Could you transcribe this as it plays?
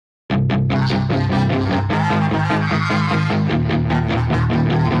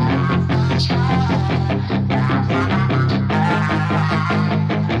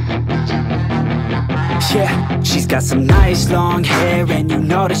got some nice long hair, and you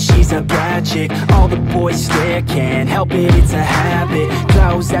know that she's a bad chick. All the boys stare, can't help it, it's a habit.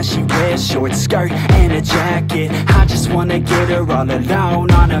 Clothes that she wears, short skirt and a jacket. I just wanna get her all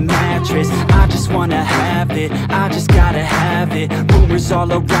alone on a mattress. I just wanna have it, I just gotta have it. Rumors all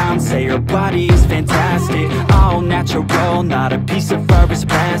around say her body is fantastic. All natural, not a piece of fur is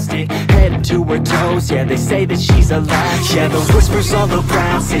plastic. Head to her toes, yeah, they say that she's a latch. Yeah, the whispers all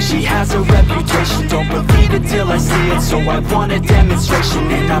around say she has a reputation. Don't believe it till I see it, so I want a demonstration.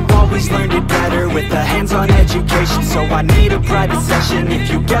 And I've always learned it better with a hands-on education. So I need a private session, if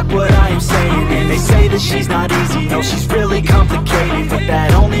you get what I am saying. And they say that she's not easy, no, she's really complicated. But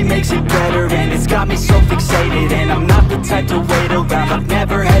that only makes it better, and it's got me so fixated. And I'm not the type to wait around, I've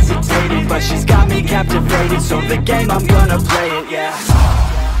never hesitated. But she's got me captivated, so the game, I'm gonna play it, yeah.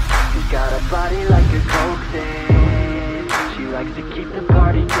 She's got a body like a coke thing. She likes to keep the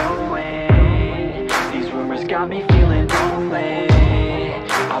party going. These rumors got me feeling lonely.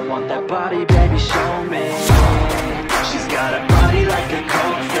 I want that body, baby, show me. She's got a body like a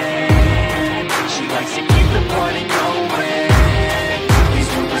coke thing. She likes to keep the party going. These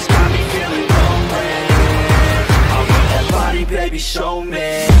rumors got me feeling lonely. I want that body, baby, show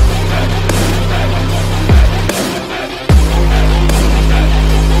me.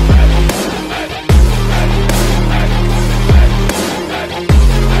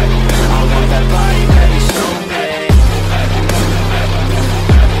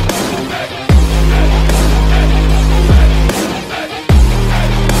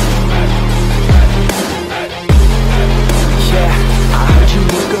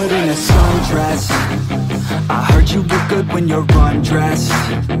 I heard you look good when you're undressed.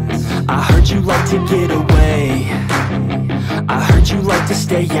 I heard you like to get away. I heard you like to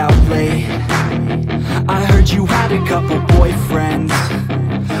stay out late. I heard you had a couple boyfriends.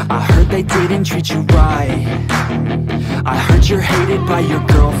 I heard they didn't treat you right. I heard you're hated by your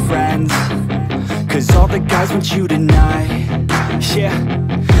girlfriends, 'cause all the guys want you tonight. Yeah,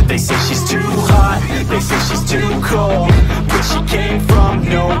 they say she's too hot, they say she's too cold. Where she came from,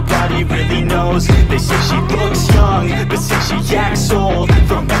 nobody really knows. They say she looks young, but say she acts old.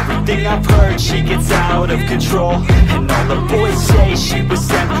 From everything I've heard, she gets out of control. And all the boys say she was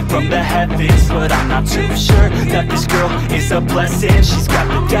sent from the heavens, but I'm not too sure that this girl is a blessing. She's got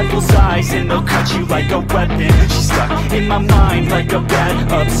the devil's eyes, and they'll cut you like a weapon. She's stuck in my mind like a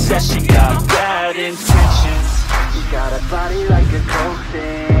bad obsession. Got bad intentions. She's got a body like a coke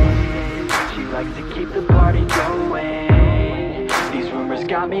thing. She likes to keep the party going. These rumors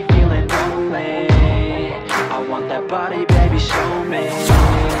got me feeling lonely. I want that body, baby, show me.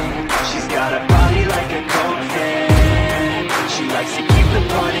 She's got a body like a coke thing. She likes to keep the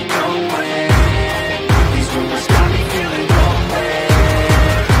party going. These rumors got me feeling lonely.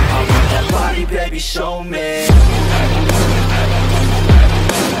 I want that body, baby, show me.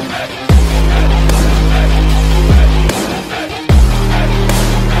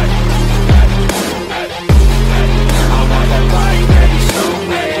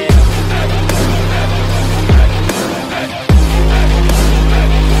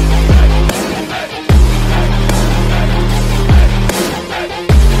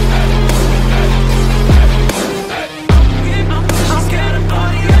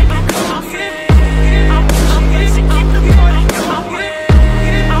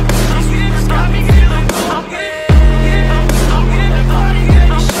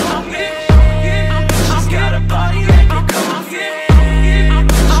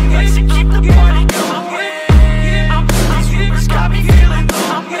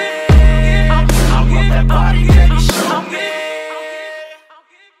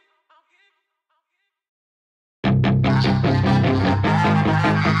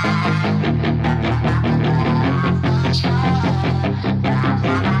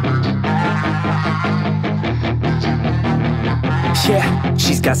 Yeah,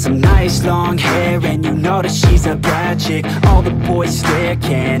 she's got some nice long hair, and you know that she's a bad chick. All the boys stare,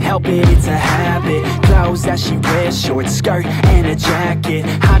 can't help it, it's a habit. Clothes that she wears, short skirt and a jacket.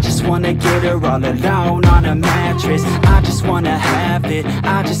 I just wanna get her all alone on a mattress. I just wanna have it,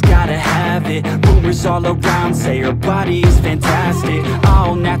 I just gotta have it. Rumors all around say her body is fantastic.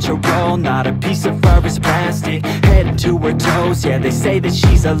 All natural, not a piece of fur is plastic. Head to her toes, yeah, they say that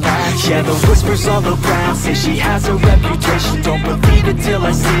she's a latch. Yeah, the whispers all around say she has a reputation. Don't believe it till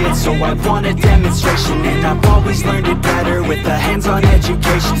I see it, so I want a demonstration. And I've always learned it better with a hands-on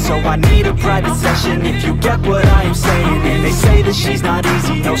education. So I need a private session, if you get what I am saying. And they say that she's not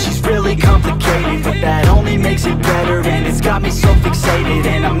easy, no, she's really complicated. But that only makes it better, and it's got me so fixated.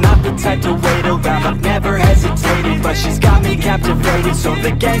 And I'm not the type to wait around, I've never hesitated. But she's got me captivated, so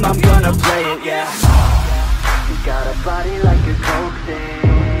the game, I'm gonna play it, yeah. body like a coke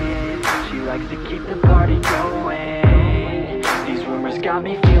thing. She likes to keep the party going. These rumors got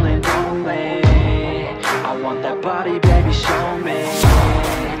me feeling lonely. I want that body, baby, show me.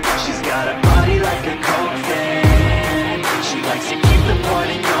 She's got a body like a coke thing. She likes to keep the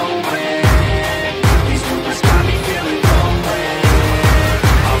party going. These rumors got me feeling lonely.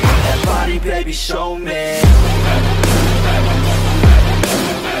 I want that body, baby, show me.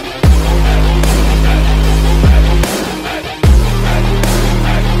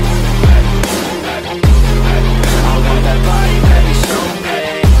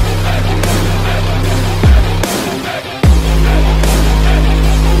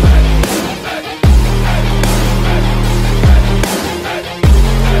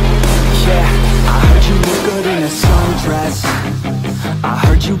 I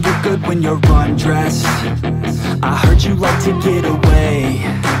heard you look good when you're undressed. I heard you like to get away.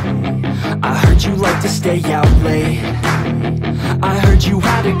 I heard you like to stay out late. I heard you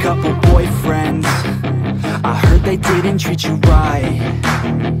had a couple boyfriends. I heard they didn't treat you right.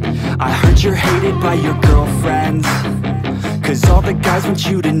 I heard you're hated by your girlfriends, 'cause all the guys want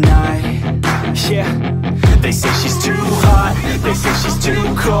you tonight. Yeah, they say she's too hot, they say she's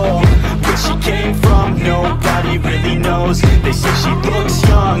too cold. Where she came from, nobody really knows. They say she looks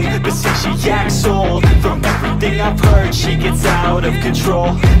young, but say she acts old. From everything I've heard, she gets out of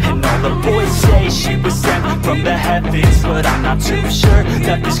control. And all the boys say she was sent from the heavens, but I'm not too sure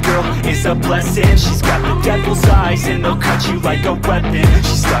that this girl is a blessing. She's got the devil's eyes and they'll cut you like a weapon.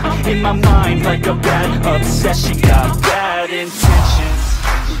 She's stuck in my mind like a bad obsession. Got bad intentions.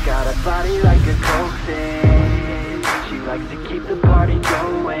 She's got a body like a coke thing. She likes to keep the party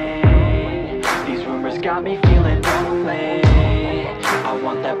going. These rumors got me feeling lonely. I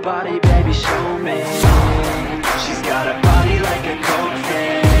want that body, baby, show me. She's got a body like a coke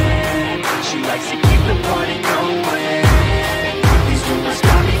thing. She likes to keep the party going. These rumors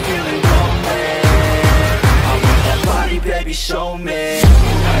got me feeling lonely. I want that body, baby, show me.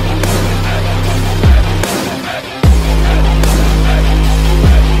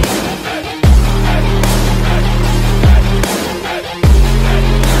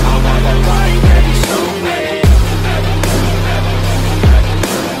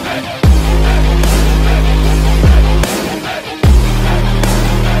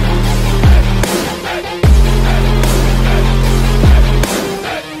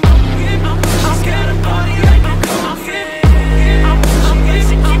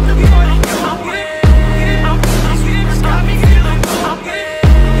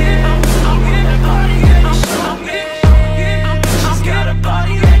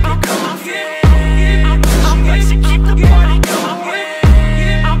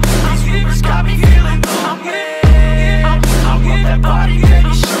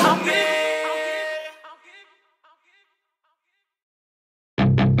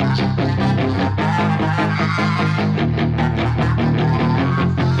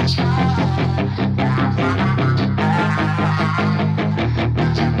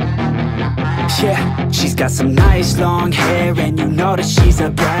 Yeah, she's got some nice long hair, and you know that she's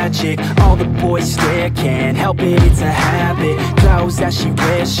a bad chick. All the boys stare, can't help it, it's a habit. Clothes that she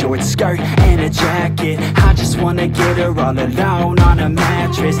wears, short skirt and a jacket. I just wanna get her all alone on a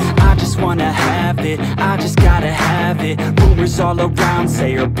mattress. I just wanna have it, I just gotta have it. Rumors all around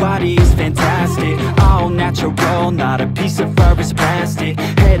say her body is fantastic. All natural, not a piece of fur is plastic.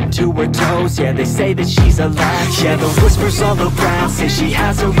 Head to her toes, yeah, they say that she's a latch. Yeah, the whispers all around say she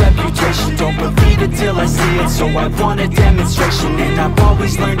has a reputation. Don't believe it till I see it, so I want a demonstration. And I've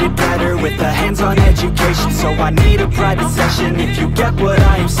always learned it better with a hands-on education. So I need a private session, if you get what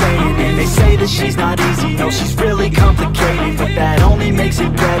I am saying. And they say that she's not easy, no, she's really complicated. But that only makes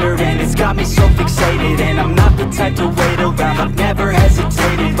it better, and it's got me so fixated. And I'm not the type to wait around, I've never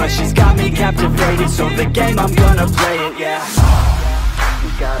hesitated. But she's got me captivated, so the game, I'm gonna play it, yeah.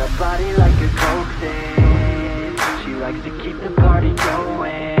 She's got a body like a coke thing. She likes to keep the party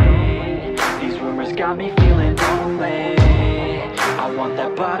going. These rumors got me feeling lonely. I want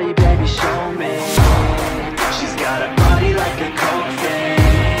that body, baby, show me. She's got a body like a coke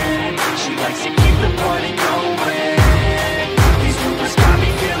thing. She likes to keep the party going. These rumors got me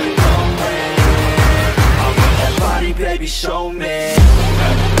feeling lonely. I want that body, baby, show me.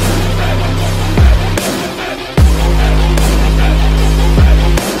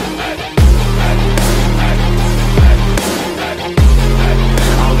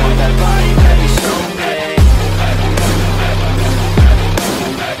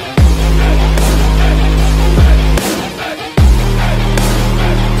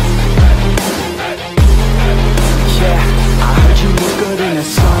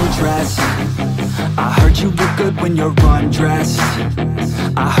 I heard you look good when you're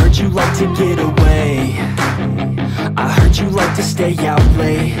I heard you like to get away. I heard you like to stay out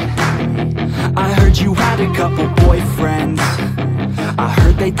late. I heard you had a couple boyfriends. I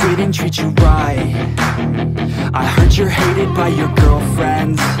heard they didn't treat you right. I heard you're hated by your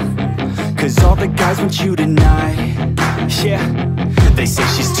girlfriends, 'cause all the guys want you tonight. Yeah, they say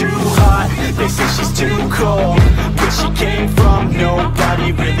she's too hot, they say she's too cold. Where she came from,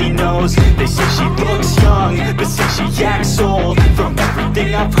 nobody really knows. They say she looks young, but say she acts old. From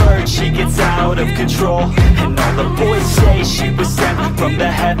everything I've heard, she gets out of control. And all the boys say she was sent from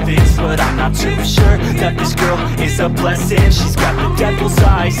the heavens, but I'm not too sure that this girl is a blessing. She's got the devil's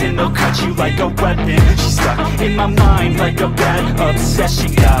eyes and they'll cut you like a weapon. She's stuck in my mind like a bad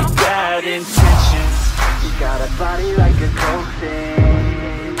obsession. Got bad intentions. She got a body like a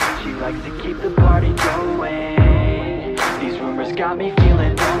coffin. She likes to keep the party going. These rumors got me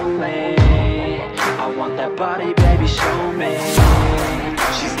feeling lonely. I want that body, baby, show me.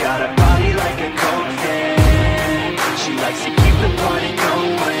 She's got a body like a coffin. She likes to keep the party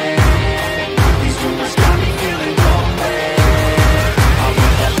going. These rumors got me feeling lonely. I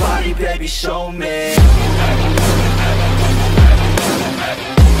want that body, baby, show me.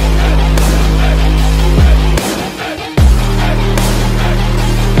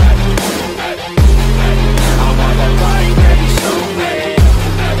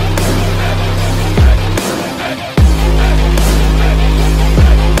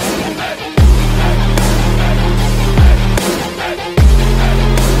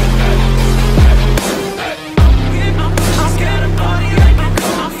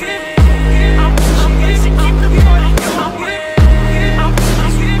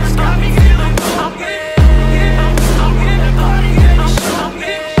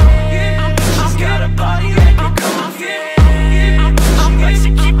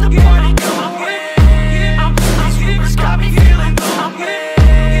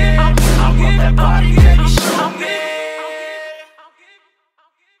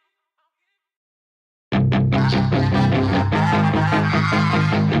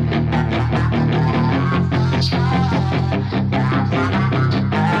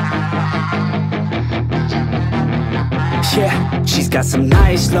 Yeah, she's got some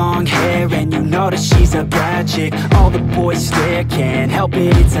nice long hair, and you know that she's a bad chick. All the boys stare, can't help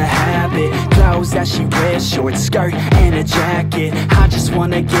it, it's a habit. Clothes that she wears, short skirt and a jacket. I just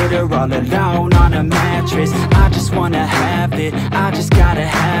wanna get her all alone on a mattress. I just wanna have it, I just gotta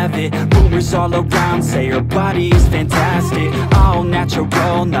have it. Rumors all around say her body is fantastic. All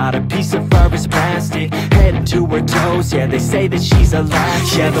natural, not a piece of fur is plastic. Head to her toes, yeah, they say that she's a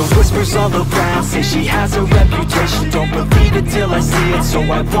latch. Yeah, the whispers all around say she has a reputation. Don't believe it till I see it, so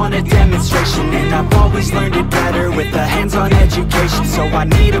I want a demonstration. And I've always learned it better with a hands-on education. So I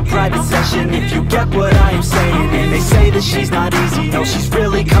need a private session, if you get what I am saying. And they say that she's not easy, no, she's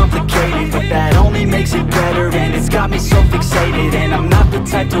really complicated. But that only makes it better, and it's got me so fixated. And I'm not the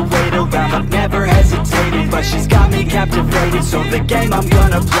type to wait around, I've never hesitated. But she's got me captivated, so the game, I'm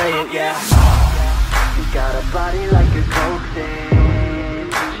gonna play it, yeah. She's got a body like a coke thing.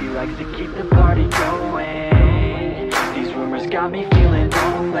 She likes to keep the party going. These rumors got me feeling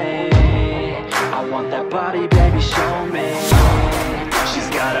lonely. I want that body, baby, show me. She's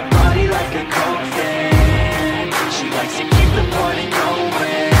got a body like a coke thing. She likes to keep the party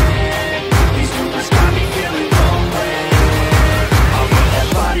going. These rumors got me feeling lonely. I want that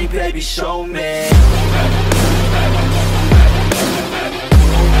body, baby, show me.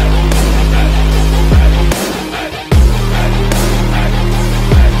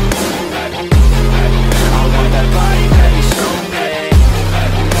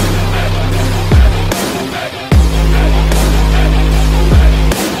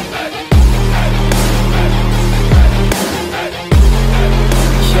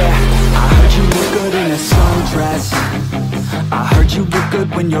 I heard you look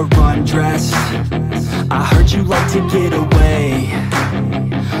good when you're undressed. I heard you like to get away.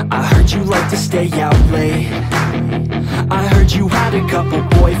 I heard you like to stay out late. I heard you had a couple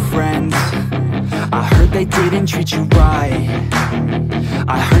boyfriends. I heard they didn't treat you right.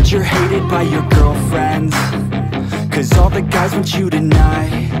 I heard you're hated by your girlfriends, 'cause all the guys want you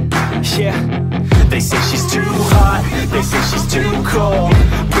tonight. Yeah, they say she's too hot, they say she's too cold.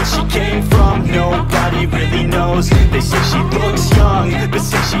 Where she came from, nobody really knows. They say she looks young, but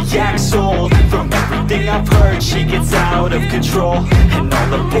say she acts old. From everything I've heard, she gets out of control. And all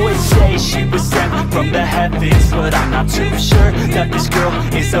the boys say she was sent from the heavens, but I'm not too sure that this girl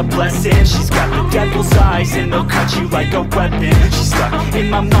is a blessing. She's got the devil's eyes and they'll cut you like a weapon. She's stuck in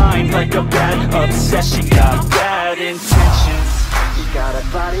my mind like a bad obsession. Got bad intentions. She got a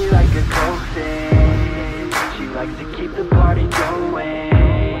body like a coffin. She likes to keep the party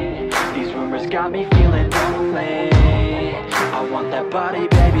going. got me feeling lonely. I want that body,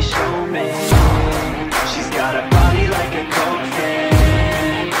 baby, show me. She's got a body like a coke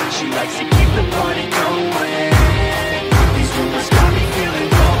fan. She likes to keep the party going. These rumors got me feeling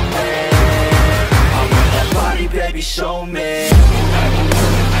lonely. I want that body, baby, show me.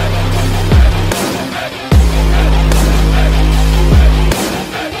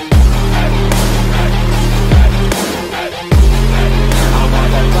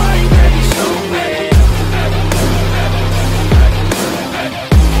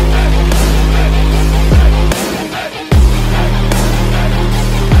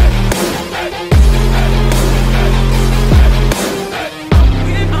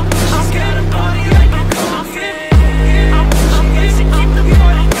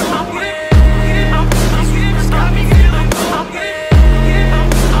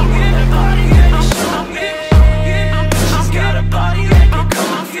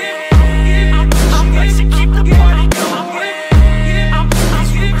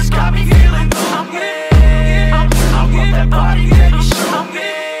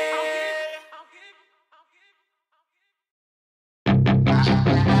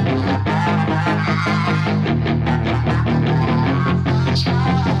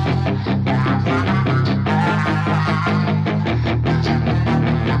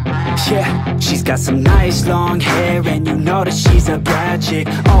 Yeah, she's got some nice long hair, and you know that she's a bad chick.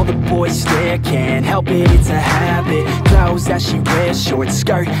 All the boys stare, can't help it, it's a habit. Clothes that she wears, short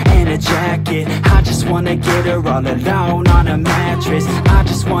skirt and a jacket. I just wanna get her all alone on a mattress. I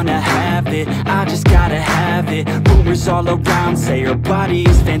just wanna have it, I just gotta have it. Rumors all around say her body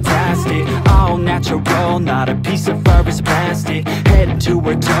is fantastic. All natural, not a piece of fur is plastic. Head to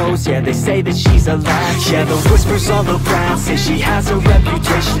her toes, yeah, they say that she's a latch. Yeah, the whispers all around say she has a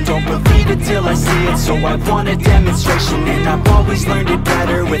reputation. Don't believe it till I see it, so I want a demonstration. And I've always learned it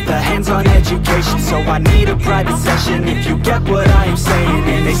better with a hands-on education. So I need a private session if you get what I am saying.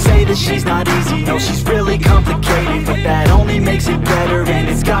 And they say that she's not easy, no, she's really complicated. But that only makes it better, and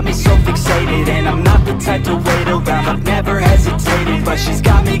it's got me so fixated. And I'm not the type to wait around, I've never hesitated. But she's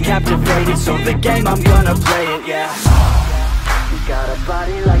got me captivated, so the game, I'm gonna play it, yeah. She's got a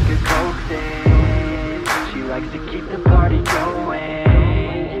body like a coke thing. She likes to keep the party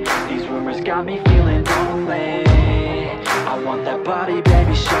going. These rumors got me feeling lonely. I want that body,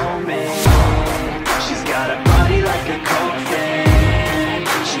 baby, show me. She's got a body like a coke fan.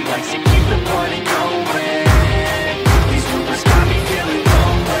 She likes to keep the party going. These rumors got me feeling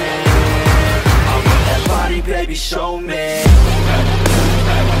lonely. I want that body, baby, show me.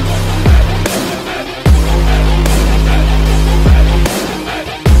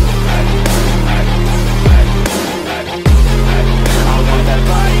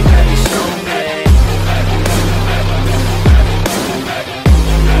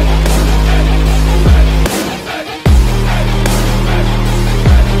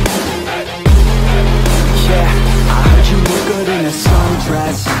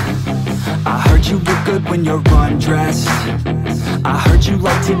 I heard you look good when you're undressed. I heard you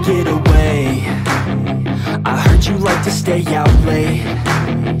like to get away. I heard you like to stay out late.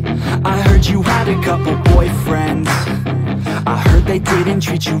 I heard you had a couple boyfriends. I heard they didn't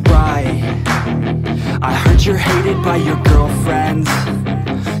treat you right. I heard you're hated by your girlfriends,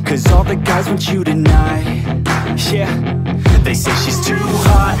 'cause all the guys want you tonight. Yeah, they say she's too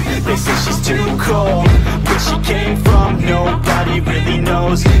hot, they say she's too cold. Where she came from, nobody really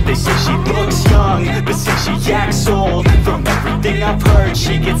knows. They say she looks young, but say she acts old. From everything I've heard,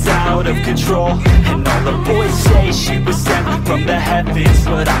 she gets out of control. And all the boys say she was sent from the heavens,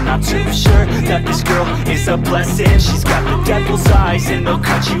 but I'm not too sure that this girl is a blessing. She's got the devil's eyes, and they'll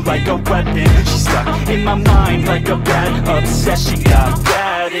cut you like a weapon. She's stuck in my mind like a bad obsession. Got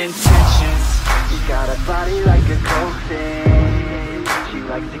bad intentions. She's got a body like a coke thing. She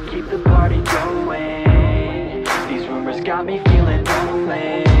likes to keep the party going. These rumors got me feeling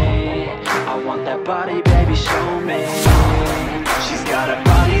lonely. I want that body, baby, show me. She's got a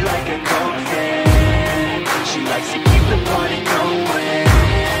body like a coke fan. She likes to keep the party going.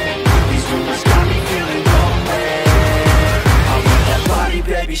 These rumors got me feeling lonely. I want that body,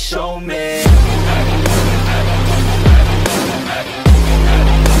 baby, show me.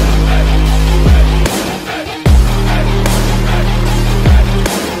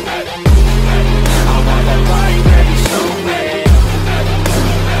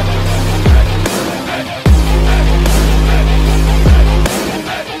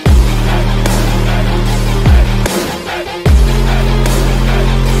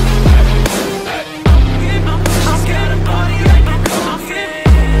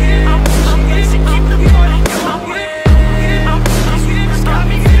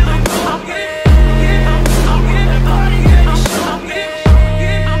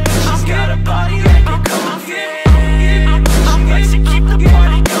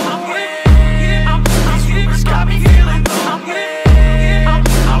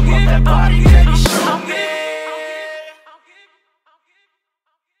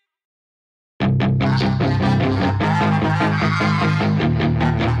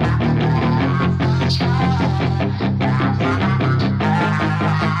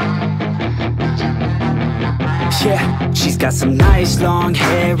 Yeah, she's got some nice long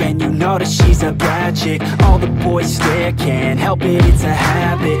hair, and you know that she's a bad chick. All the boys stare, can't help it, it's a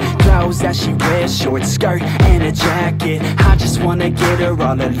habit. Clothes that she wears, short skirt and a jacket. I just wanna get her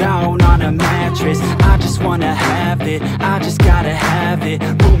all alone on a mattress. I just wanna have it, I just gotta have it.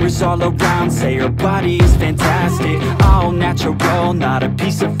 Rumors all around say her body is fantastic. All natural, not a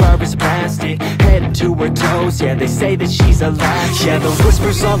piece of fur is plastic. Head to her toes, yeah, they say that she's a latch. Yeah, the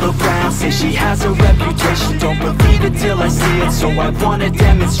whispers all around say she has a reputation. Don't believe it till I see it, so I want a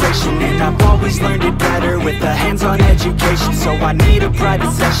demonstration. And I've always learned it better with a hands-on education. So I need a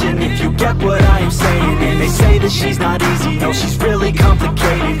private session, if you get what I am saying. And they say that she's not easy, no, she's really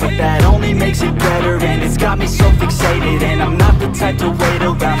complicated, but that only makes it better, and it's got me so fixated. And I'm not the type to wait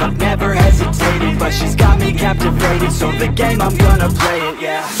around, I've never hesitated, but she's got me captivated, so the game, I'm gonna play it,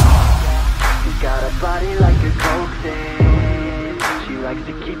 yeah. She's got a body like a coke thing, she likes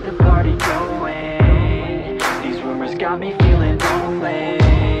to keep the party going. These rumors got me feeling lonely,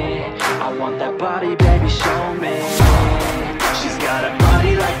 I want that body, baby, show me. She's got a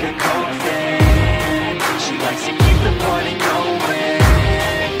body like a coke thing, she likes to keep the party going.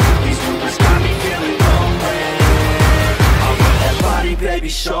 These rumors got me feeling lonely, I want that body, baby,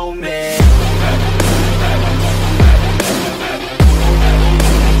 show me.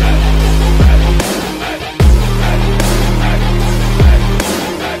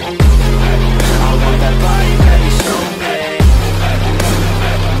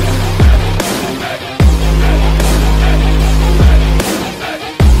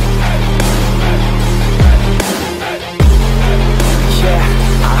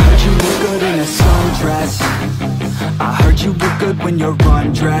 I heard you look good when you're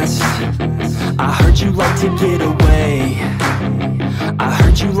undressed. I heard you like to get away. I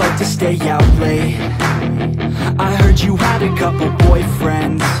heard you like to stay out late. I heard you had a couple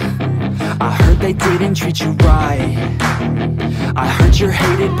boyfriends. I heard they didn't treat you right. I heard you're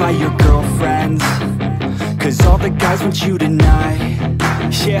hated by your girlfriends, 'cause all the guys want you tonight.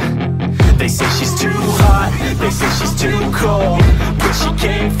 Yeah, they say she's too hot, they say she's too cold. Where she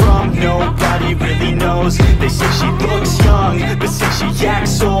came from, nobody really knows. They say she looks young, but say she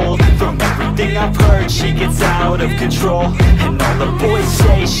acts old. From everything I've heard, she gets out of control. And all the boys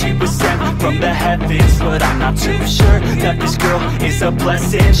say she was sent from the heavens, but I'm not too sure that this girl is a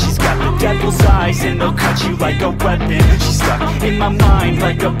blessing. She's got the devil's eyes, and they'll cut you like a weapon. She's stuck in my mind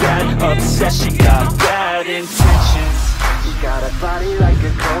like a bad obsession. Got bad intentions. She's got a body like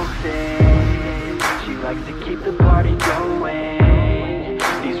a coke thing, she likes to keep the party going.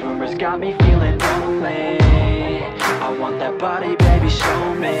 These rumors got me feeling lonely, I want that body, baby,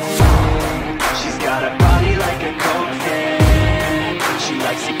 show me. She's got a body like a coke thing, she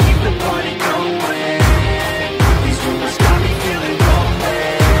likes to keep the party going. These rumors got me feeling lonely,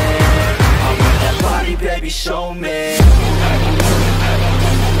 I want that body, baby, show me.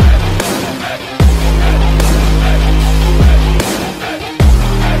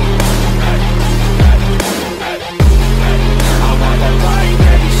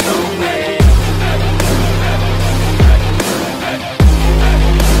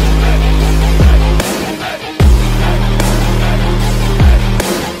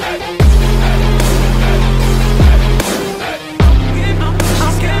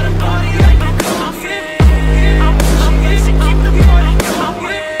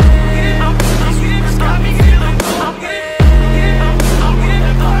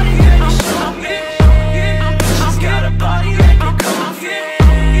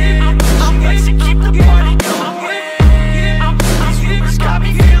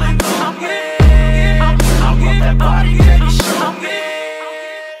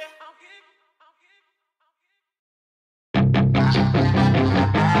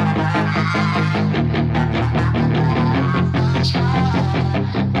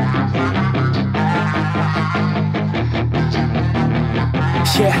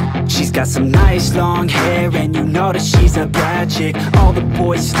 Yeah, she's got some nice long hair, and you know that she's a bad chick. All the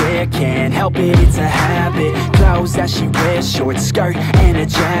boys stare, can't help it, it's a habit. Clothes that she wears, short skirt and a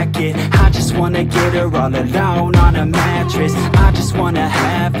jacket. I just wanna get her all alone on a mattress. I just wanna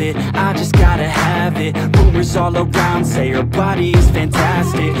have it, I just gotta have it. Rumors all around say her body is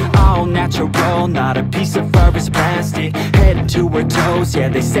fantastic. All natural, not a piece of fur is plastic. Head to her toes, yeah,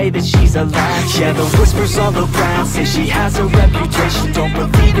 they say that she's a latch. Yeah, the whispers all around say she has a reputation. Don't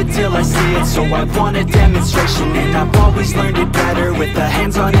believe it till I see it, so I want a demonstration. And I've always learned it better with a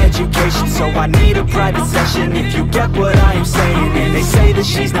hands-on education. So I need a private session, if you get what I am saying. And they say that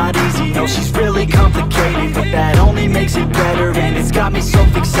she's not easy, no, she's really complicated, but that only makes it better, and it's got me so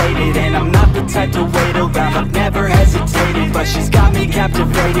fixated. And I'm not the type to wait around, I've never hesitated, but she's got me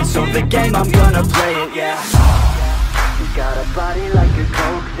captivated, so the game, I'm gonna play it, yeah. got a body like a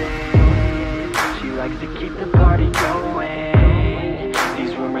coke thing. She likes to keep the party going.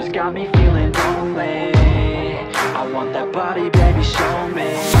 These rumors got me feeling lonely. I want that body, baby, show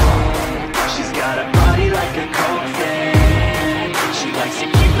me. She's got a body like a coke thing. She likes to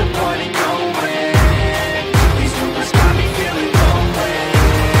keep the party going. These rumors got me feeling lonely.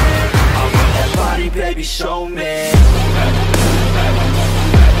 I want that body, baby, show me.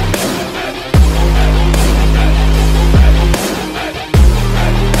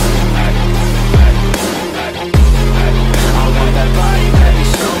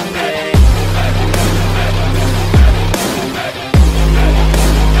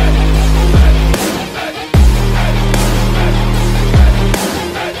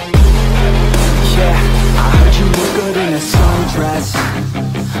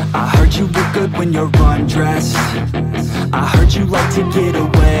 I heard you look good when you're undressed. I heard you like to get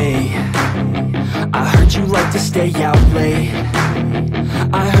away. I heard you like to stay out late.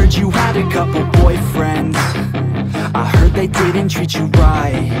 I heard you had a couple boyfriends. I heard they didn't treat you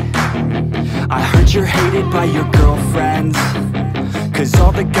right. I heard you're hated by your girlfriends, 'cause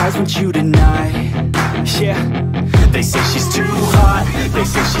all the guys want you tonight. Yeah, they say she's too hot, they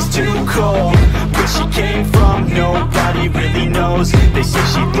say she's too cold. Where she came from, nobody really knows. They say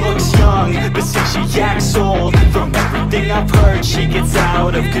she looks young, but say she acts old. From everything I've heard, she gets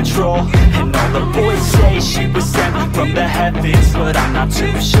out of control. And all the boys say she was sent from the heavens, but I'm not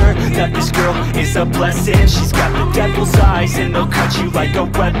too sure that this girl is a blessing. She's got the devil's eyes and they'll cut you like a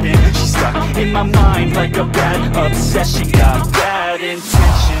weapon. She's stuck in my mind like a bad obsession. Got bad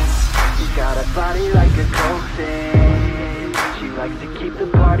intentions. She's got a body like a coke thing. She likes to keep the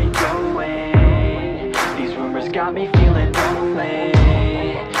party going. These rumors got me feeling lonely.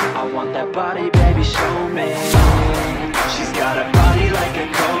 I want that body, baby, show me. She's got a body like a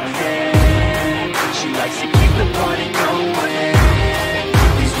coke thing. She likes to keep the party going.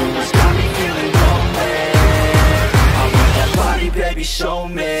 These rumors got me feeling lonely. I want that body, baby, show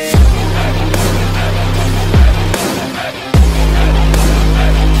me.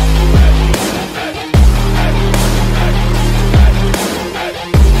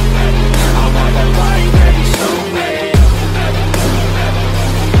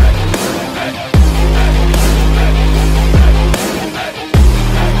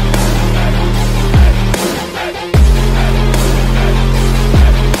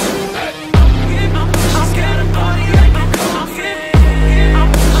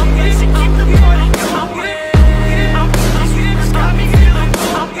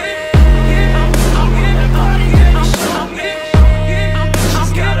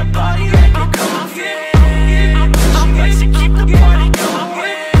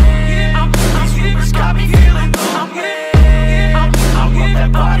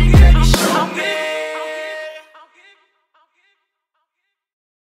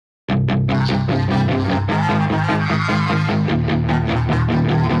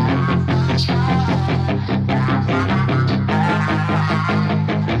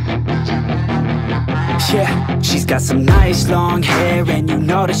 Yeah, she's got some nice long hair, and you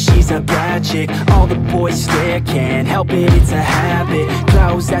know that she's a bad chick. All the boys stare, can't help it, it's a habit.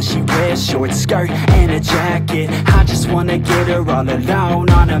 Clothes that she wears, short skirt and a jacket. I just wanna get her all alone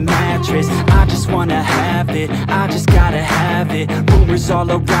on a mattress. I just wanna have it, I just gotta have it. Rumors all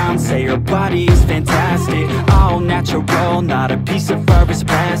around say her body is fantastic. All natural, not a piece of fur is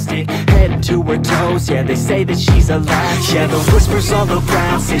plastic. Head to her toes, yeah, they say that she's a latch. Yeah, the whispers all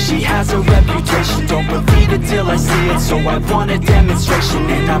around say she has a reputation. Don't believe it till I see it, so I want a demonstration.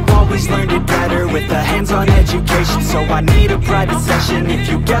 And I've always learned it better with a hands-on education. So I need a private session, if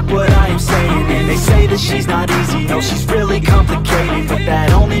you get what I am saying. And they say that she's not easy, no, she's really complicated. But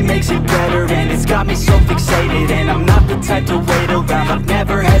that only makes it better, and it's got me so fixated. And I'm not the type to wait around, I've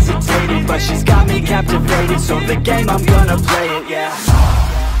never hesitated. But she's got me captivated, so the game, I'm gonna play it, yeah.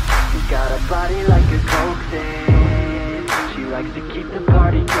 She's got a body like a coke thing. She likes to keep the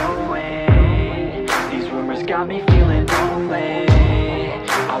party going. These rumors got me feeling lonely.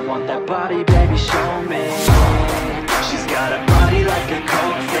 I want that body, baby, show me. She's got a body like a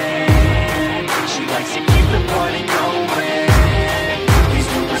coke thing. She likes to keep the party going. These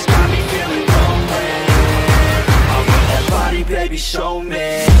rumors got me feeling lonely. I want that body, baby, show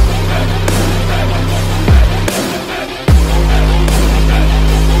me.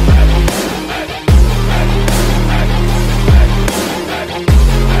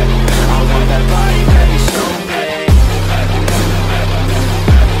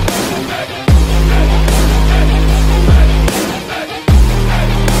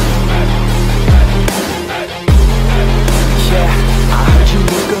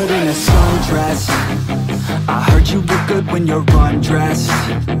 when you're undressed.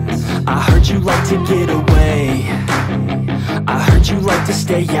 I heard you like to get away. I heard you like to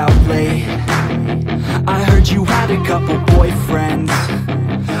stay out late. I heard you had a couple boyfriends.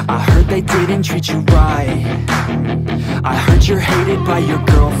 I heard they didn't treat you right. I heard you're hated by your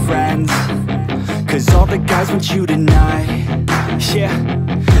girlfriends, 'cause all the guys want you tonight. Yeah,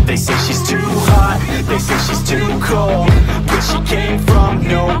 they say she's too hot, they say she's too cold. Where she came from,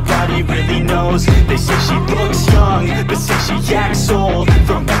 nobody really knows. They say she looks young, but say she acts old.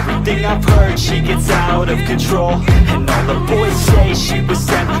 From everything I've heard, she gets out of control. And all the boys say she was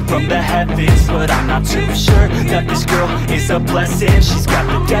sent from the heavens, but I'm not too sure that this girl is a blessing. She's got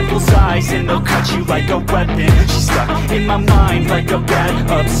the devil's eyes and they'll cut you like a weapon. She's stuck in my mind like a bad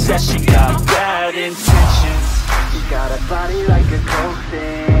obsession. Got bad intentions. She's got a body like a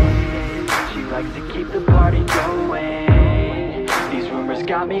coffin. She likes to keep the party going. These rumors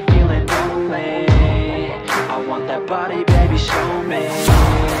got me feeling lonely. I want that body, baby, show me.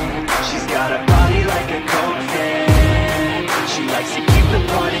 She's got a body like a coffin. She likes to keep the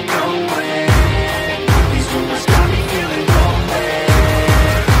party going. These rumors got me feeling lonely.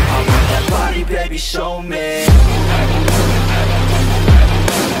 I want that body, baby, show me.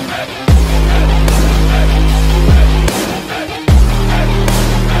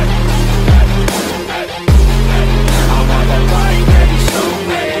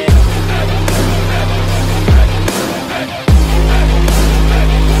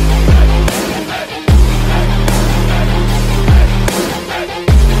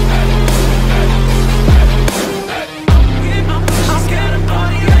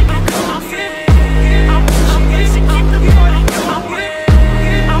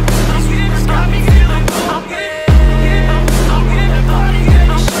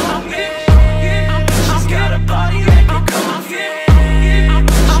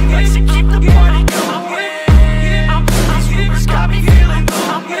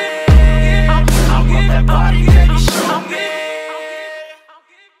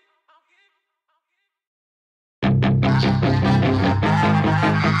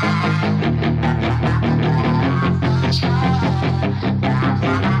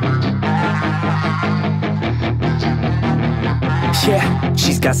 Yeah,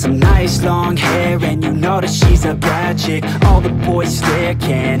 she's got some nice long hair, and you know that she's a bad chick. All the boys stare,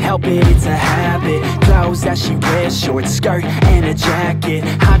 can't help it, it's a habit. Clothes that she wears, short skirt and a jacket.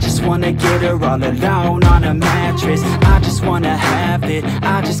 I just wanna get her all alone on a mattress. I just wanna have it,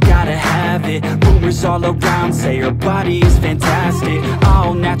 I just gotta have it. Rumors all around say her body is fantastic.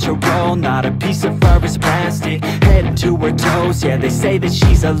 All natural, not a piece of fur is plastic. Head to her toes, yeah, they say that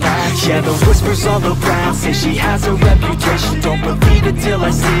she's a latch. Yeah, the whispers all around say she has a reputation. Don't believe it till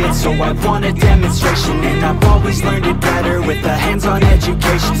I see it, so I want a demonstration. And I've always learned it better with a hands-on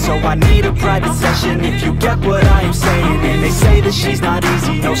education. So I need a private session if you get what I am saying. And they say that she's not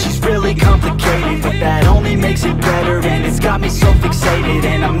easy, no, she's really complicated. But that only makes it better, and it's got me so fixated.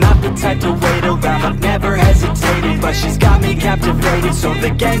 And I'm not the type to wait around, I've never hesitated. But she's got me captivated, so the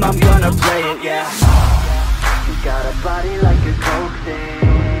game, I'm gonna play it, yeah. She's got a body like a coke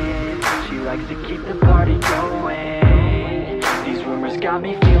thing. She likes to keep the party going. These rumors got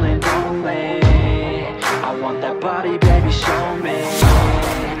me feeling lonely. I want that body, baby, show me.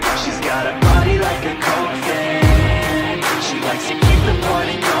 She's got a body like a coke thing. She likes to keep the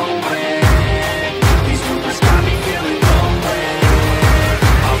party going. These rumors got me feeling lonely.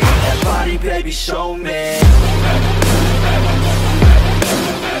 I want that body, baby, show me.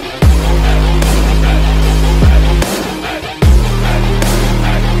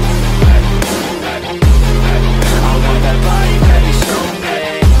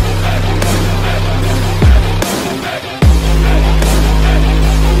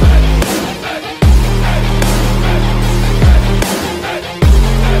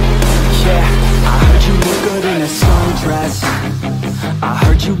 I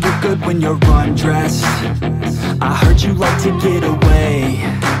heard you look good when you're undressed. I heard you like to get away.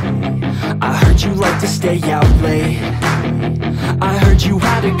 I heard you like to stay out late. I heard you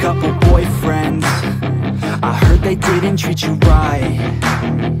had a couple boyfriends. I heard they didn't treat you right.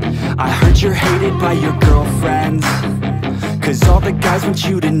 I heard you're hated by your girlfriends, 'cause all the guys want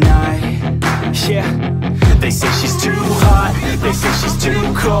you tonight. Yeah, they say she's too hot, they say she's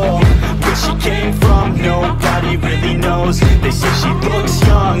too cold. Where she came from, nobody really knows. They say she looks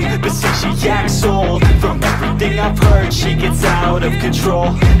young, but say she acts old. From everything I've heard, she gets out of control.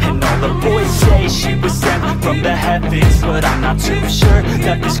 And all the boys say she was sent from the heavens, but I'm not too sure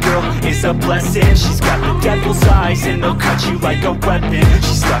that this girl is a blessing. She's got the devil's eyes and they'll cut you like a weapon.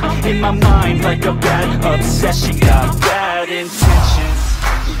 She's stuck in my mind like a bad obsession. Got bad intentions.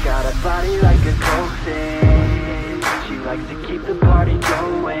 She's got a body like a coke thing. She likes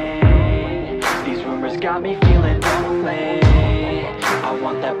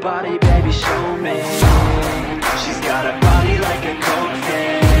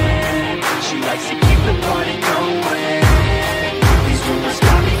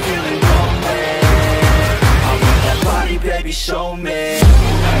baby, show me.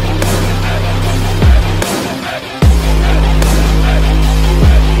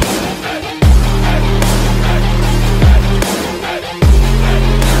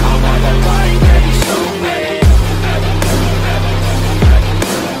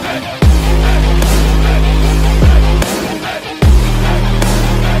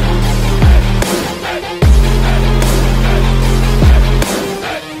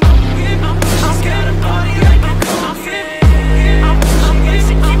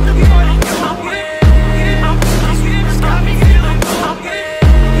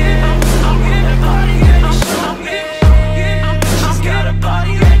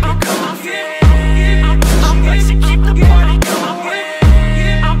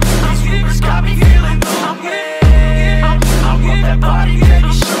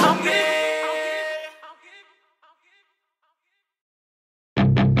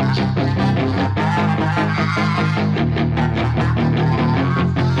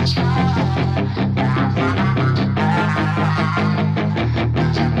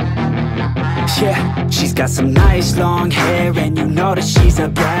 Yeah, she's got some nice long hair, and you know that she's a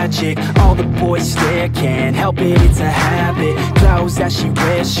bad chick. All the boys stare, can't help it, it's a habit. Clothes that she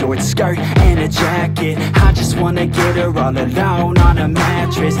wears, short skirt and a jacket. I just wanna get her all alone on a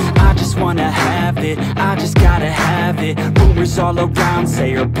mattress. I just wanna have it, I just gotta have it. Rumors all around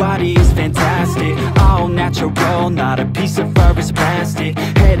say her body is fantastic. All natural, not a piece of fur is plastic.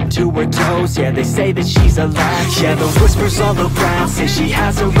 Head to her toes, yeah, they say that she's a latch. Yeah, the whispers all around say she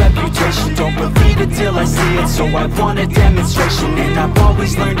has a reputation. Don't believe it till I see it, so I want a demonstration. And I've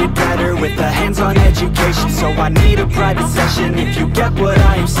always learned it better with a hands-on education. So I need a private session if you get what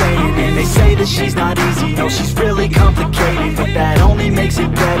I am saying. And they say that she's not easy, no, she's really complicated. But that only makes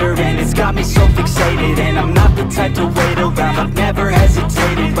it better, and it's got me so fixated. And I'm not the type to wait around, I've never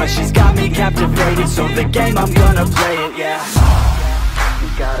hesitated. But she's got me captivated, so the game, I'm gonna play it, yeah.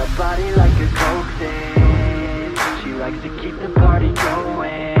 She's got a body like a coke thing. She likes to keep the party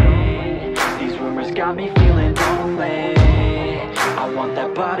going. These rumors got me feeling lonely. I want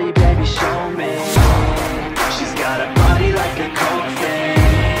that body, baby, show me. She's got a body like a coke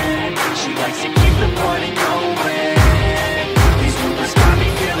thing. She likes to keep the party going. These rumors got me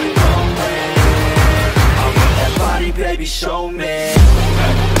feeling lonely. I want that body, baby, show me.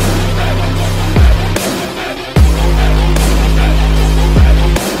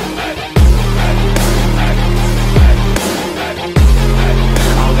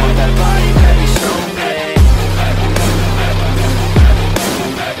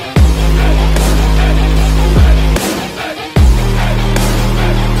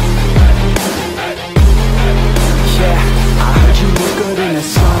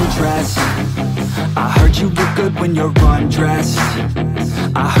 I heard you look good when you're undressed.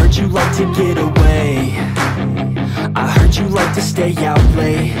 I heard you like to get away. I heard you like to stay out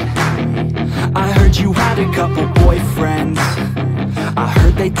late. I heard you had a couple boyfriends. I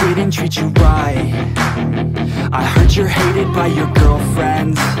heard they didn't treat you right. I heard you're hated by your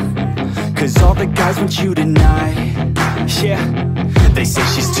girlfriends, 'cause all the guys want you tonight. Yeah, they say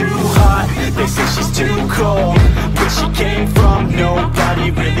she's too hot, they say she's too cold. Where she came from,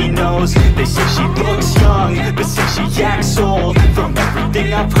 nobody really knows. They say she looks young, but say she acts old. From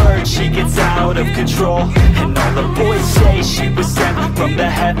everything I've heard, she gets out of control. And all the boys say she was sent from the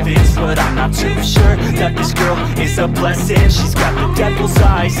heavens, but I'm not too sure that this girl is a blessing. She's got the devil's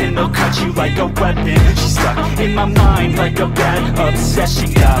eyes, and they'll cut you like a weapon. She's stuck in my mind like a bad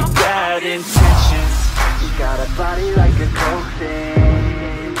obsession. Got bad intentions. She's got a body like a coke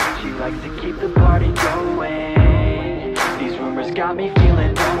thing. She likes to keep the party going. These rumors got me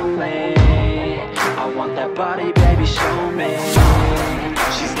feeling lonely. I want that body, baby, show me.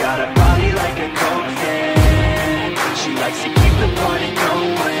 She's got a body like a coke thing. She likes to keep the party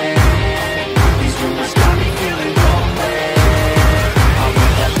going. These rumors got me feeling lonely. I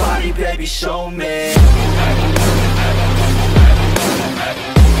want that body, baby, show me.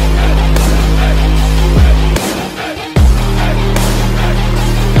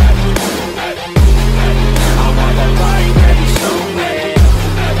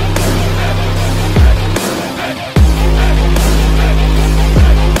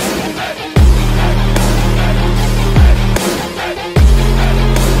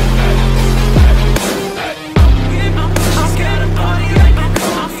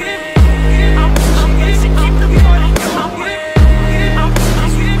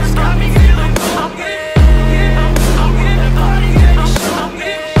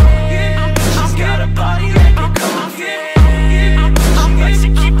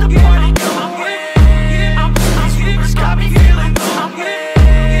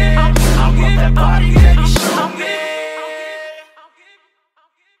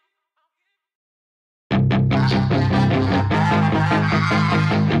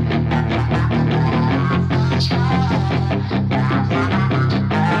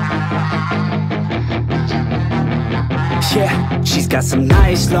 She's got some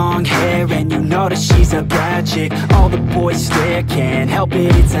nice long hair, and you know that she's a bad chick. All the boys stare, can't help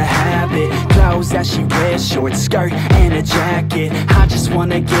it, it's a habit. Clothes that she wears, short skirt and a jacket. I just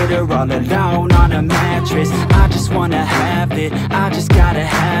wanna get her all alone on a mattress. I just wanna have it, I just gotta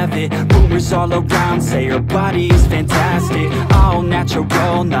have it. Rumors all around say her body is fantastic. All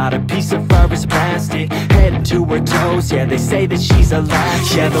natural, not a piece of fur is plastic. Head to her toes, yeah, they say that she's a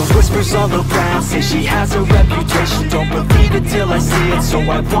latch. Yeah, the whispers all around say she has a reputation. Don't believe it till I see it, so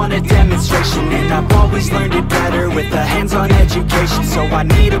I want a demonstration. And I've always learned it better with a hands-on education. So I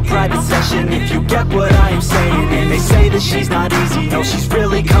need a private session, if you get what I am saying. And they say that she's not easy, no, she's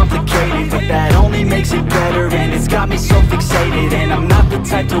really complicated. But that only makes it better, and it's got me so fixated. And I'm not the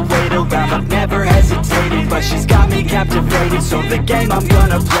type to wait around, I've never hesitated. But she's got me captivated, so the game, I'm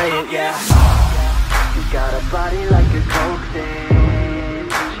gonna play it, yeah. She's got a body like a coke thing.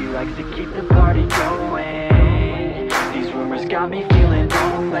 She likes to keep the party going. These rumors got me feeling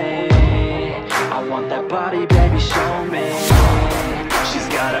lonely. I want that body, baby, show me. She's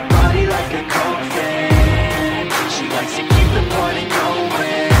got a body like a coke thing. She likes to keep the party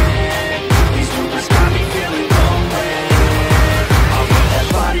going. These rumors got me feeling lonely. I want that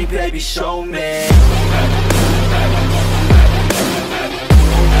body, baby, show me.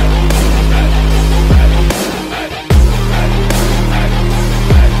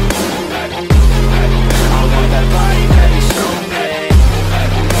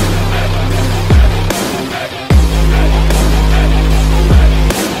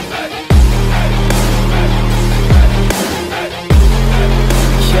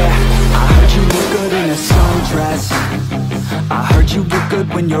 I heard you look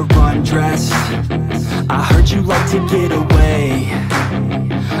good when you're undressed. I heard you like to get away.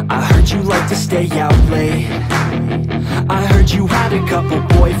 I heard you like to stay out late. I heard you had a couple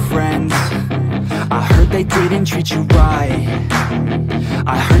boyfriends. I heard they didn't treat you right.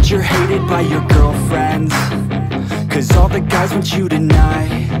 I heard you're hated by your girlfriends, 'cause all the guys want you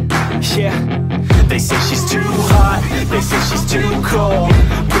tonight. Yeah, they say she's too hot, they say she's too cold.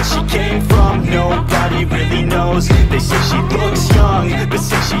 Where she came from, nobody really knows. They say she looks young, but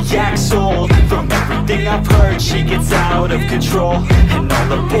say she acts old. From everything I've heard, she gets out of control. And all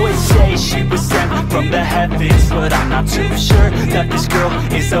the boys say she was sent from the heavens, but I'm not too sure that this girl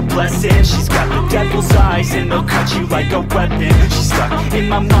is a blessing. She's got the devil's eyes, and they'll cut you like a weapon. She's stuck in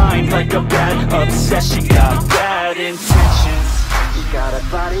my mind like a bad obsession. Got bad intentions. She's got a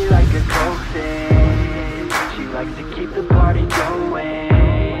body like a coke thing. She likes to keep the party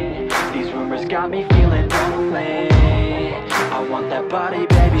going. These rumors got me feeling lonely. I want that body,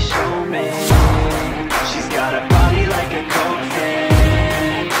 baby, show me. She's got a body like a coke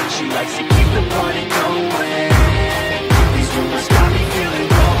thing. She likes to keep the party going. These rumors got me feeling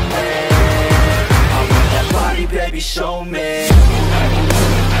lonely. I want that body, baby, show me.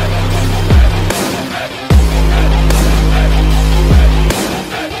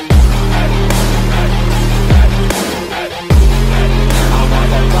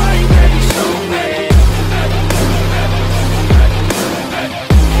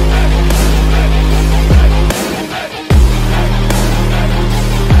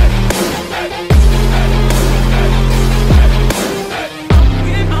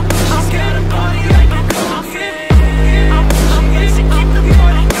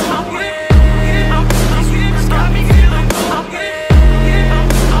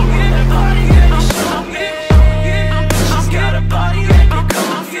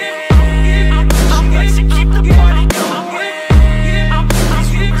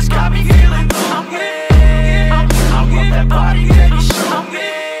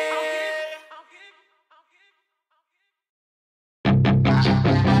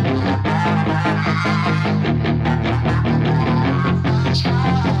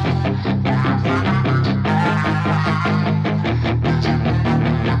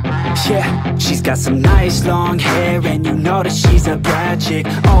 Yeah, she's got some nice long hair, and you know that she's a bad chick.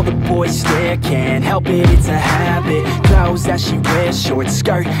 All the boys stare, can't help it, it's a habit. Clothes that she wears, short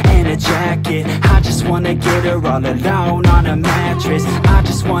skirt and a jacket. I just wanna get her all alone on a mattress. I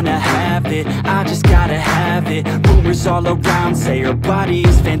just wanna have it, I just gotta have it. Rumors all around say her body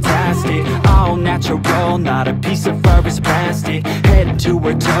is fantastic. All natural, not a piece of fur is plastic. Head to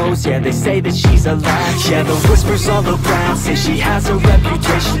her toes, yeah, they say that she's a latch. Yeah, the whispers all around say she has a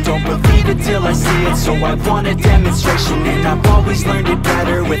reputation. Don't believe it till I see it, so I want a demonstration. And I've always learned it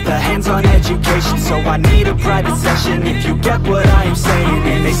better with a hands-on education. So I need a private session, if you get what I am saying.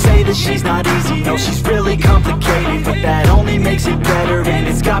 And they say that she's not easy, no, she's really complicated. But that only makes it better, and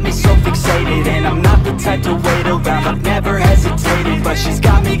it's got me so fixated. And I'm not the type to wait around, I've never hesitated. But she's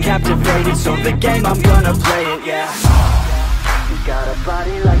got me captivated, so the game, I'm gonna play it, yeah. She's got a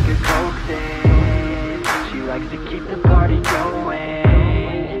body like a coke thing. She likes to keep the party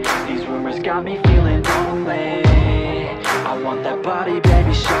going. These rumors got me feeling lonely. I want that body,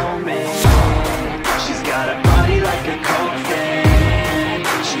 baby, show me. She's got a body like a coke thing.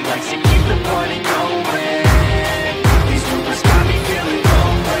 She likes to keep the party going. These rumors got me feeling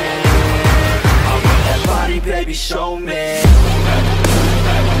lonely. I want that body, baby, show me.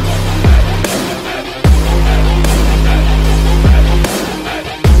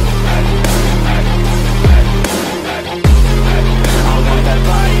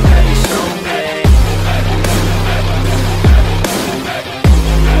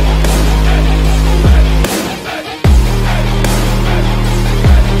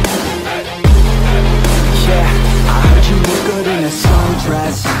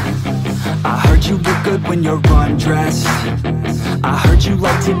 I heard you look good when you're undressed. I heard you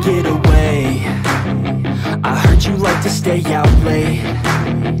like to get away. I heard you like to stay out late.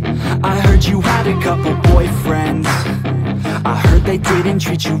 I heard you had a couple boyfriends. I heard they didn't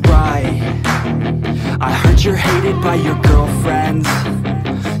treat you right. I heard you're hated by your girlfriends,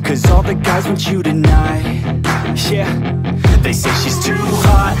 'cause all the guys want you tonight. Yeah, they say she's too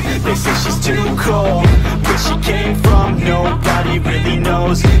hot, they say she's too cold. Where she came from, nobody really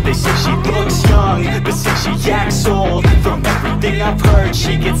knows. They say she looks young, but say she acts old. From everything I've heard,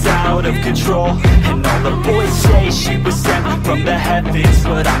 she gets out of control. And all the boys say she was sent from the heavens,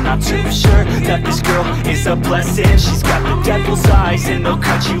 but I'm not too sure that this girl is a blessing. She's got the devil's eyes and they'll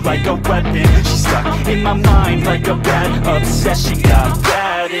cut you like a weapon. She's stuck in my mind like a bad obsession. Got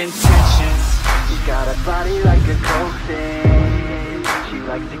bad intentions. She's got a body like a coke thing. She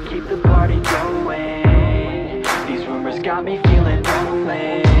likes to keep the party going. These rumors got me feeling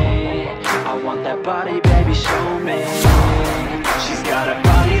lonely. I want that body, baby, show me. She's got a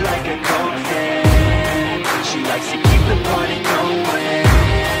body like a coke thing. She likes to keep the party going.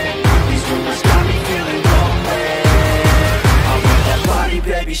 These rumors got me feeling lonely. I want that body,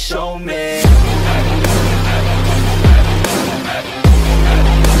 baby, show me.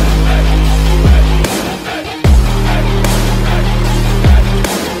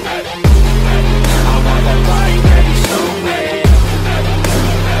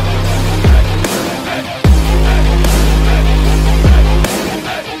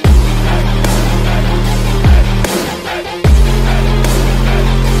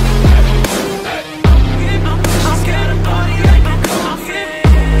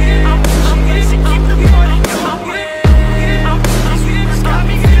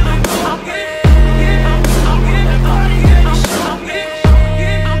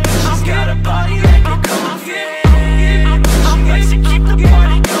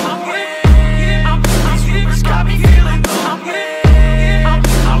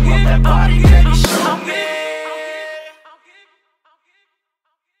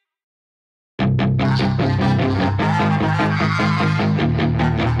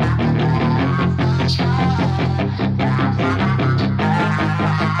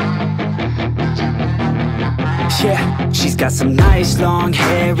 Yeah, she's got some nice long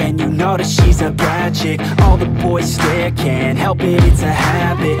hair, and you know that she's a bad chick. All the boys stare, can't help it, it's a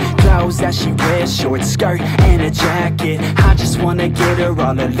habit. Clothes that she wears, short skirt and a jacket. I just wanna get her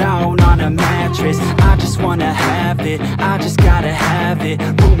all alone on a mattress. I just wanna have it, I just gotta have it.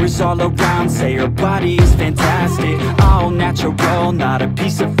 Rumors all around say her body is fantastic. All natural, not a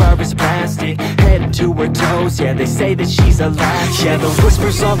piece of fur is plastic. Head to her toes, yeah, they say that she's a latch. Yeah, the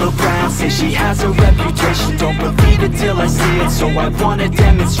whispers all around say she has a reputation. Don't believe it till I see it, so I want a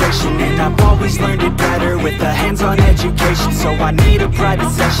demonstration. And I've always learned it better with a hands-on education. So I need a private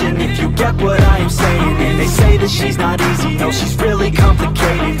session, if you get what I am saying. And they say that she's not easy, no, she's really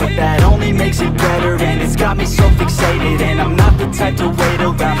complicated. But that only makes it better, and it's got me so fixated. And I'm not the type to wait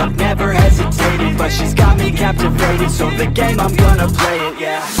around, I've never hesitated. But she's got me captivated, so the game, I'm gonna play it,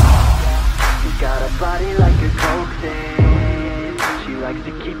 yeah. She's got a body like a coke thing. She likes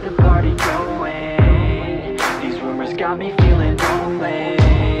to keep the party going. Rumors got me feeling lonely.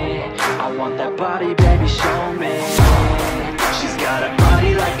 I want that body, baby, show me. She's got a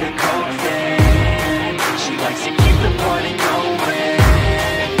body like a coke thing. She likes to keep the party going.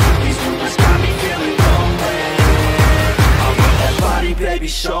 These rumors got me feeling lonely. I want that body, baby,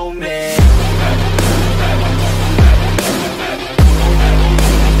 show me.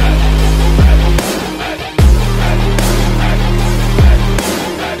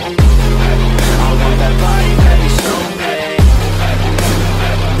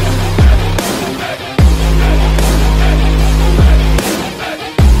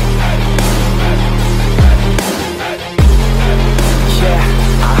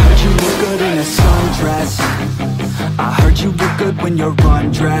 you're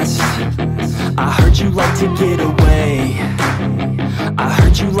undressed. I heard you like to get away. I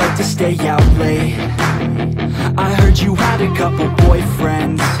heard you like to stay out late. I heard you had a couple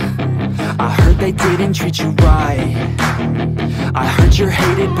boyfriends. I heard they didn't treat you right. I heard you're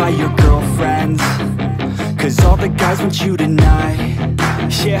hated by your girlfriends, 'cause all the guys want you tonight.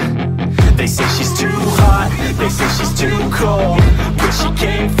 Yeah, they say she's too hot, they say she's too cold. Where she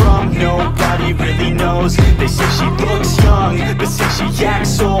came from, nobody really knows. They say she looks young, but say she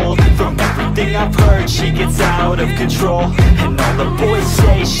acts old. From everything I've heard, she gets out of control. And all the boys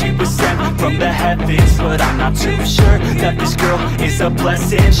say she was sent from the heavens, but I'm not too sure that this girl is a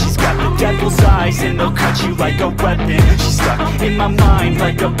blessing. She's got the devil's eyes and they'll cut you like a weapon. She's stuck in my mind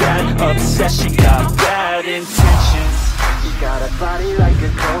like a bad obsession. Got bad intentions. She's got a body like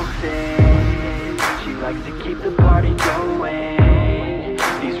a coffin. She likes to keep the party going.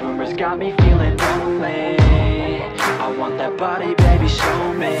 These rumors got me feeling lonely. I want that body, baby,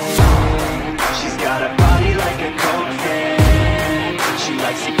 show me. She's got a body like a coffin. She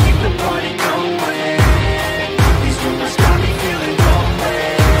likes to keep the party going. These rumors got me feeling lonely.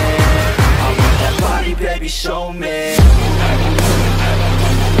 I want that body, baby, show me.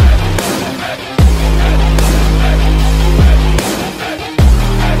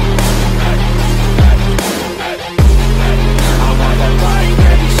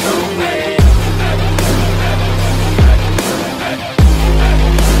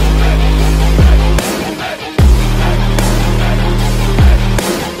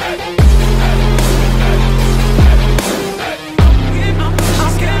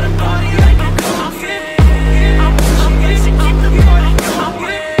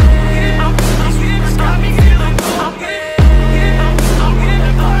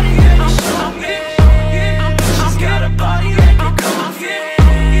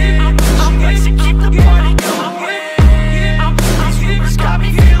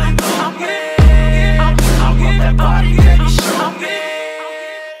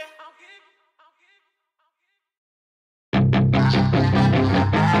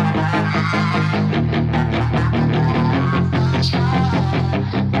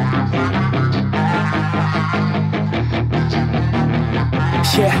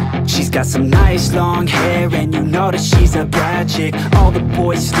 Yeah, she's got some nice long hair, and you know that she's a bad chick. All the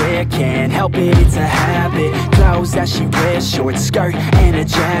boys stare, can't help it, it's a habit. Clothes that she wears, short skirt and a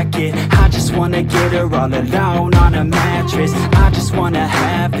jacket. I just wanna get her all alone on a mattress. I just wanna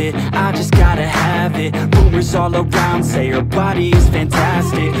have it, I just gotta have it. Rumors all around say her body is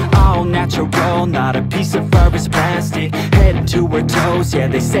fantastic. All natural, not a piece of fur is plastic. Head to her toes, yeah,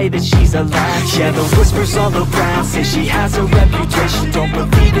 they say that she's a latch. Yeah, the whispers all around say she has a reputation. Don't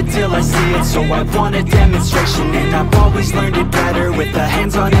believe it till I see it, so I want a demonstration. And I've always learned it better with a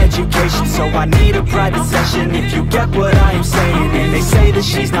hands-on education. So I need a private session if you get what I am saying. And they say that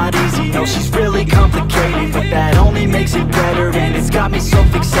she's not easy, no, she's really complicated. But that only makes it better, and it's got me so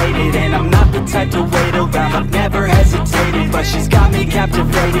fixated. And I'm not the type to wait around, I've never hesitated. But she's got me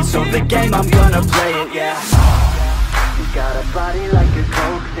captivated, so the game, I'm gonna play it, yeah. She's got a body like a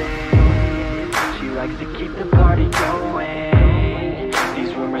coke thing. She likes to keep the party going.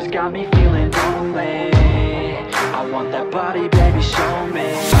 These rumors got me feeling lonely. I want that body, baby, show me.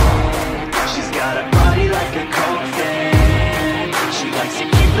 She's got a body like a coke thing. She likes to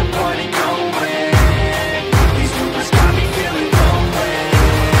keep the party going. These rumors got me feeling lonely.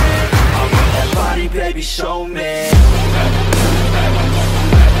 I want that body, baby, show me.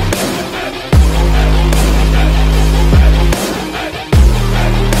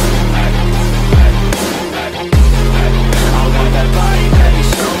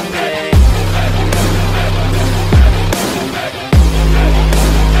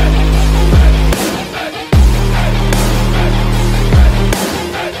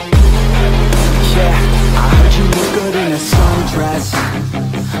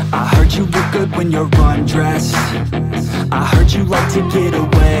 You look good when you're undressed. I heard you like to get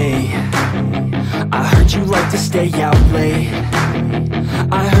away. I heard you like to stay out late.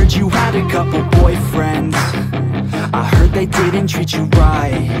 I heard you had a couple boyfriends. I heard they didn't treat you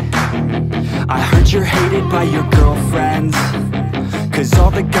right. I heard you're hated by your girlfriends, 'cause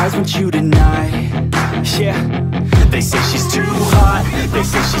all the guys want you tonight. Yeah, they say she's too hot, they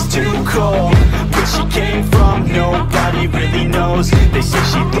say she's too cold. Where she came from, nobody really knows. They say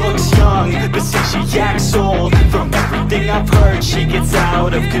she looks young, but say she acts old. From everything I've heard, she gets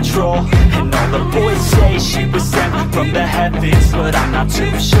out of control. And all the boys say she was sent from the heavens, but I'm not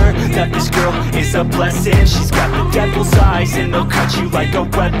too sure that this girl is a blessing. She's got the devil's eyes and they'll cut you like a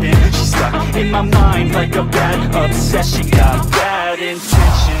weapon. She's stuck in my mind like a bad obsession. Got bad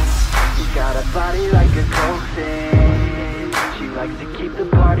intentions. She's got a body like a coffin. She likes to keep the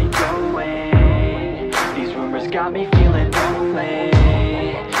party going. These rumors got me feeling lonely.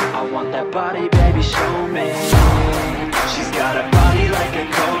 I want that body, baby, show me. She's got a body like a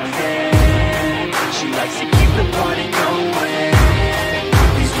coke fan. She likes to keep the party going.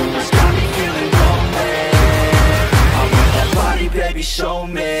 These rumors got me feeling lonely. I want that body, baby, show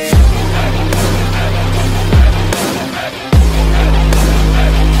me.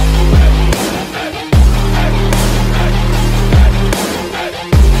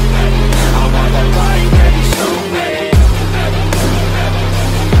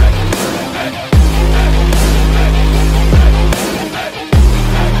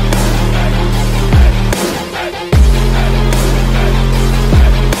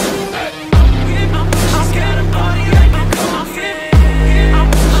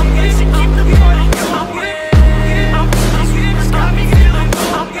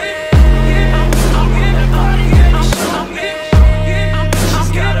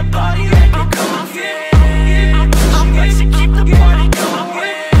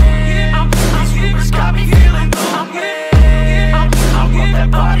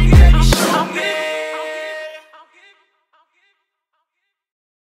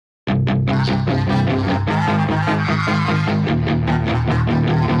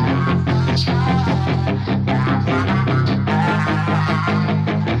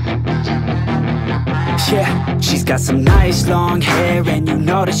 Yeah, she's got some nice long hair, and you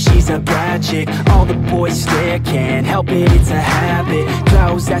know that she's a bad chick. All the boys stare, can't help it, it's a habit.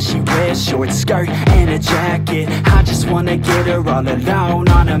 Clothes that she wears, short skirt and a jacket. I just wanna get her all alone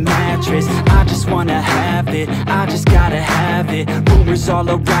on a mattress. I just wanna have it, I just gotta have it. Rumors all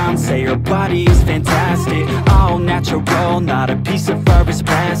around say her body is fantastic. All natural, not a piece of fur is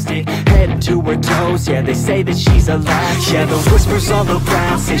plastic. Head to her toes, yeah, they say that she's a latch. Yeah, the whispers all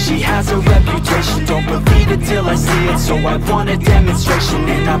around say she has a reputation. Don't believe it till I see it, so I want a demonstration.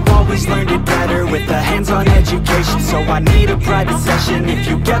 And I've always learned it better with a hands-on education. So I need a private session, if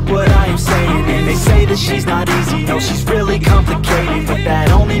you get what I am saying. And they say that she's not easy, no, she's really complicated. But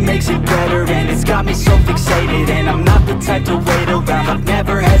that only makes it better, and it's got me so fixated. And I'm not the type to wait around, I've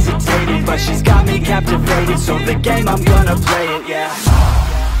never hesitated. But she's got me captivated, so the game, I'm gonna play it, yeah.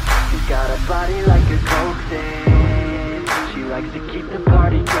 She's got a body like a coke thing. She likes to keep the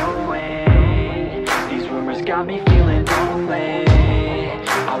party going. Rumors got me feeling lonely.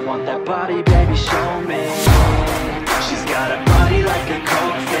 I want that body, baby, show me. She's got a body like a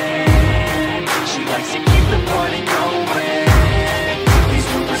coke fan. She likes to keep the party going. These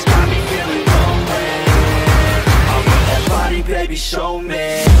rumors got me feeling lonely. I want that body, baby, show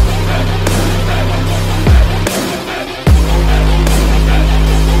me.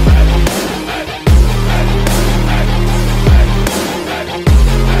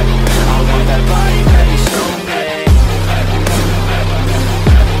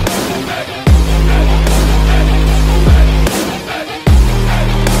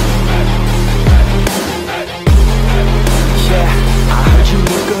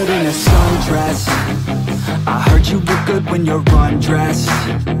 I heard you look good when you're undressed.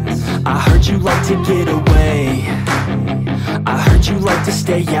 I heard you like to get away. I heard you like to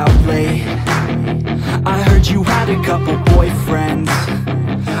stay out late. I heard you had a couple boyfriends.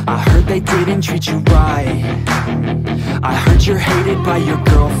 I heard they didn't treat you right. I heard you're hated by your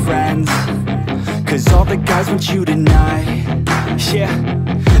girlfriends, 'cause all the guys want you tonight. Yeah,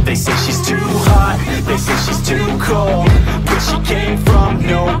 they say she's too hot, they say she's too cold. Where she came from,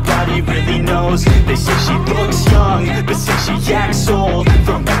 nobody really knows. They say she looks young, but say she acts old.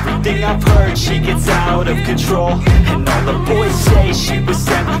 From everything I've heard, she gets out of control. And all the boys say she was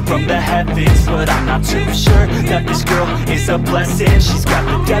sent from the heavens, but I'm not too sure that this girl is a blessing. She's got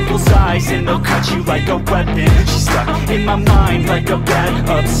the devil's eyes, and they'll cut you like a weapon. She's stuck in my mind like a bad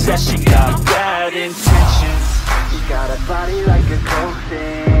obsession. Got bad intentions. She's got a body like a coke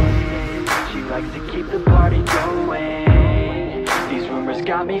thing. She likes to keep the party going. These rumors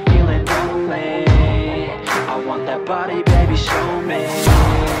got me feeling lonely. I want that body, baby, show me.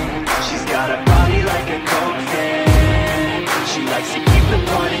 She's got a body like a coke fan. She likes to keep the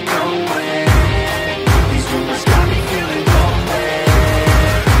party going. These rumors got me feeling lonely.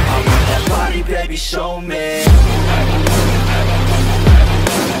 I want that body, baby, show me.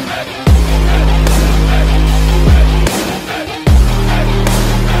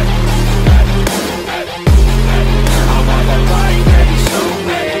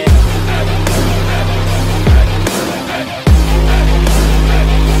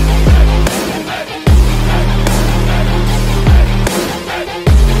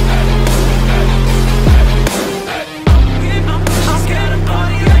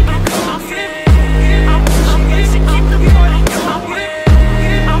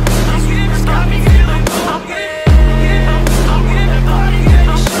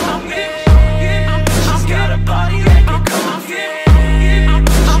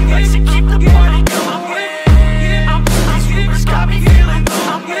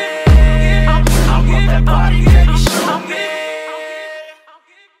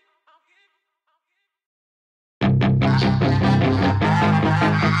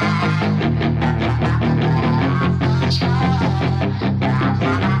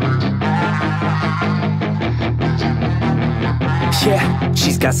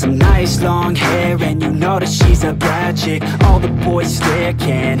 got some nice long hair, and you know that she's a bad chick. All the boys stare,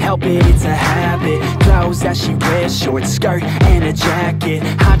 can't help it, it's a habit. Clothes that she wears, short skirt and a jacket.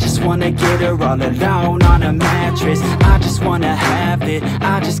 I just wanna get her all alone on a mattress. I just wanna have it,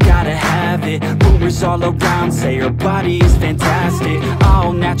 I just gotta have it. Rumors all around say her body is fantastic.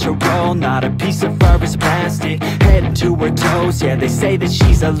 All natural, not a piece of fur is plastic. Head to her toes, yeah, they say that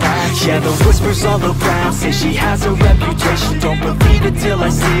she's a latch. Yeah, the whispers all around say she has a reputation. Don't believe it till I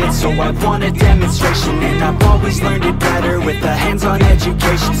see it, so I want a demonstration. And I've always learned it better with a hands-on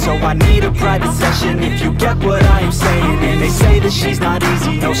education. So I need a private session, if you get what I am saying. And they say that she's not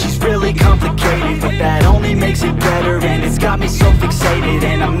easy, no, she's really complicated. But that only makes it better, and it's got me so fixated.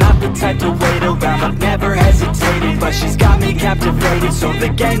 And I'm not the type to wait around, I've never hesitated. But she's got me captivated, so the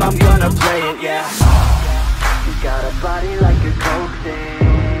game, I'm gonna play it, yeah. She got a body like a coke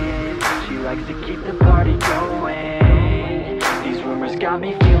thing. She likes to keep the party going. These rumors got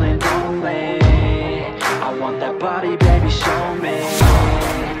me feeling lonely. I want that body, baby, show me.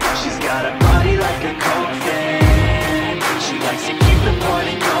 She's got a body like a coke thing. She likes to keep the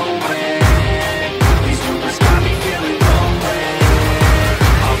party going. These rumors got me feeling lonely.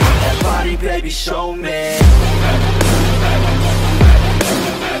 I want that body, baby, show me.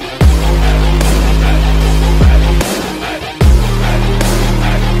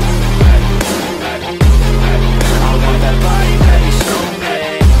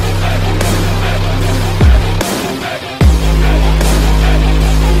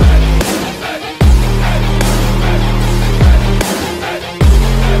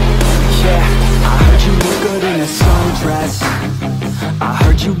 I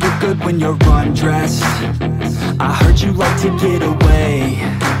heard you look good when you're undressed. I heard you like to get away.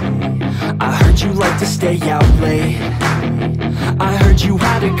 I heard you like to stay out late. I heard you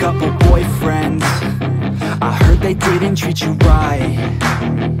had a couple boyfriends. I heard they didn't treat you right.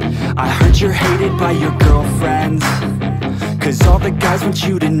 I heard you're hated by your girlfriends, 'cause all the guys want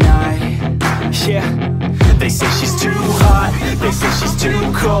you tonight. Yeah, they say she's too hot, they say she's too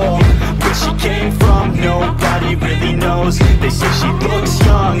cold. Where she came from, nobody really knows. They say she looks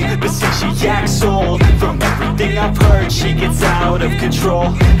young, but say she acts old. From everything I've heard, she gets out of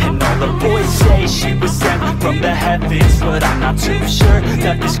control. And all the boys say she was sent from the heavens, but I'm not too sure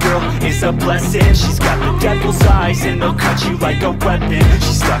that this girl is a blessing. She's got the devil's eyes, and they'll cut you like a weapon.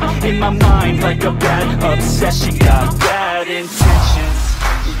 She's stuck in my mind like a bad obsession. Got bad intentions.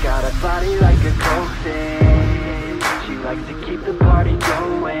 She got a body like a coke thing. She likes to keep the party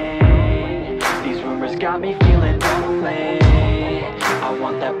going. These rumors got me feeling lonely. I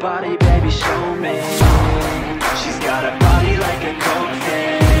want that body, baby, show me. She's got a body like a coke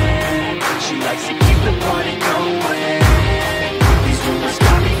thing. She likes to keep the party going.